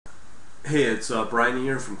Hey, it's Brian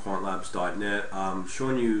here from quantlabs.net. I'm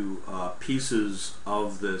showing you pieces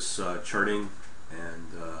of this charting and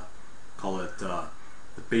call it the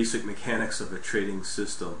basic mechanics of a trading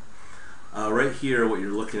system. Right here, what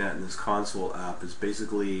you're looking at in this console app is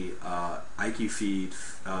basically IQ feed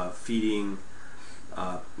feeding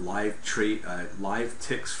live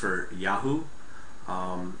ticks for Yahoo,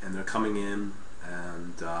 and they're coming in,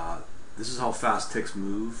 and this is how fast ticks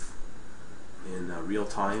move in real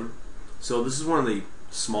time. So this is one of the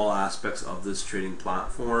small aspects of this trading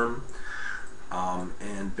platform,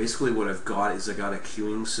 and basically what I've got is I got a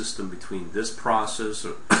queuing system between this process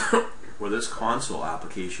or this console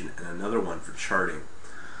application and another one for charting.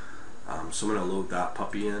 So I'm going to load that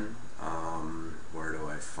puppy in. Where do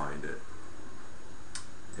I find it?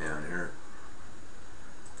 Down here.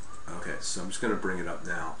 Okay, so I'm just going to bring it up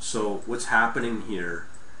now. So what's happening here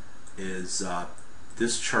is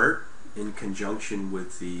this chart in conjunction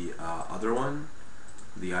with the other one,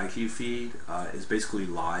 the IQ feed, is basically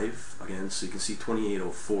live again. So you can see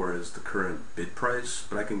 2804 is the current bid price,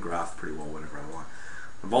 but I can graph pretty well whatever I want.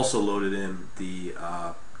 I've also loaded in the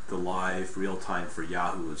live real time for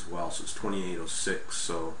Yahoo as well, so it's 2806.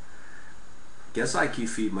 So I guess IQ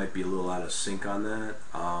feed might be a little out of sync on that.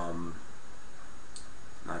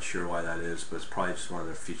 Not sure why that is, but it's probably just one of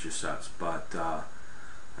their feature sets. But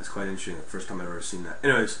that's quite interesting. The first time I've ever seen that.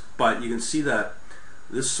 Anyways, but you can see that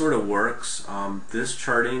this sort of works. This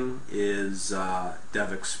charting is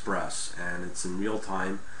Dev Express, and it's in real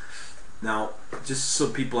time. Now, just so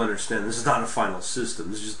people understand, this is not a final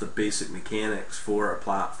system. This is just the basic mechanics for a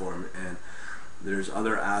platform, and there's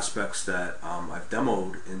other aspects that I've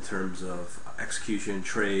demoed in terms of execution,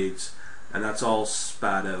 trades, and that's all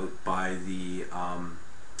spat out by the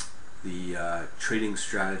trading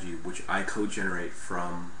strategy, which I co-generate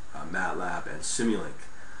from MATLAB and Simulink.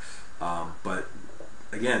 But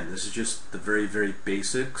again, this is just the very, very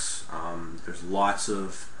basics. There's lots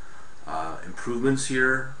of improvements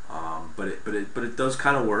here, but it does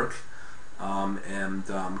kind of work, and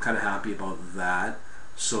I'm kind of happy about that.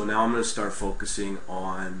 So now I'm going to start focusing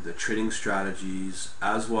on the trading strategies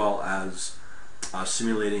as well as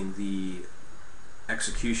simulating the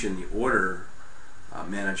execution, the order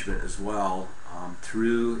management as well,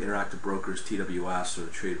 through Interactive Brokers TWS, or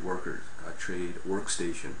the trade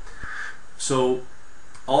workstation. So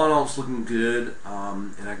all in all, it's looking good,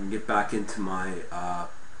 and I can get back into my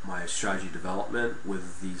my strategy development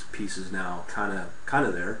with these pieces now kind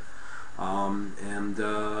of there, and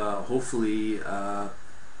hopefully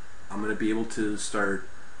I'm going to be able to start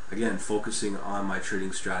again focusing on my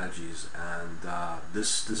trading strategies. And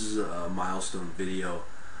this is a milestone video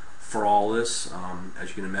for all this. As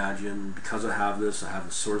you can imagine, because I have this, I have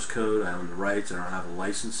the source code, I own the rights, I don't have the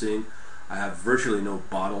licensing, I have virtually no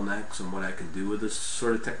bottlenecks on what I can do with this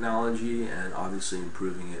sort of technology, and obviously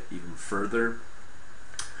improving it even further.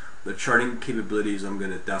 The charting capabilities I'm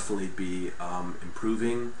going to definitely be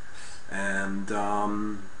improving, and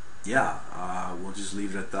yeah, we'll just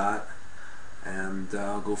leave it at that, and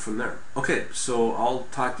I'll go from there. Okay, so I'll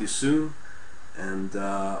talk to you soon. And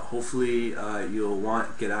hopefully you'll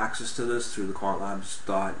get access to this through the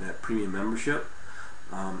quantlabs.net premium membership.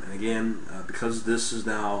 And again, because this is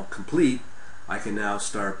now complete, I can now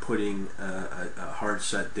start putting a hard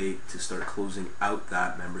set date to start closing out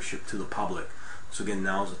that membership to the public. So again,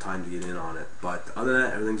 now is the time to get in on it. But other than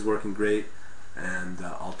that, everything's working great, and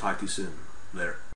I'll talk to you soon. Later.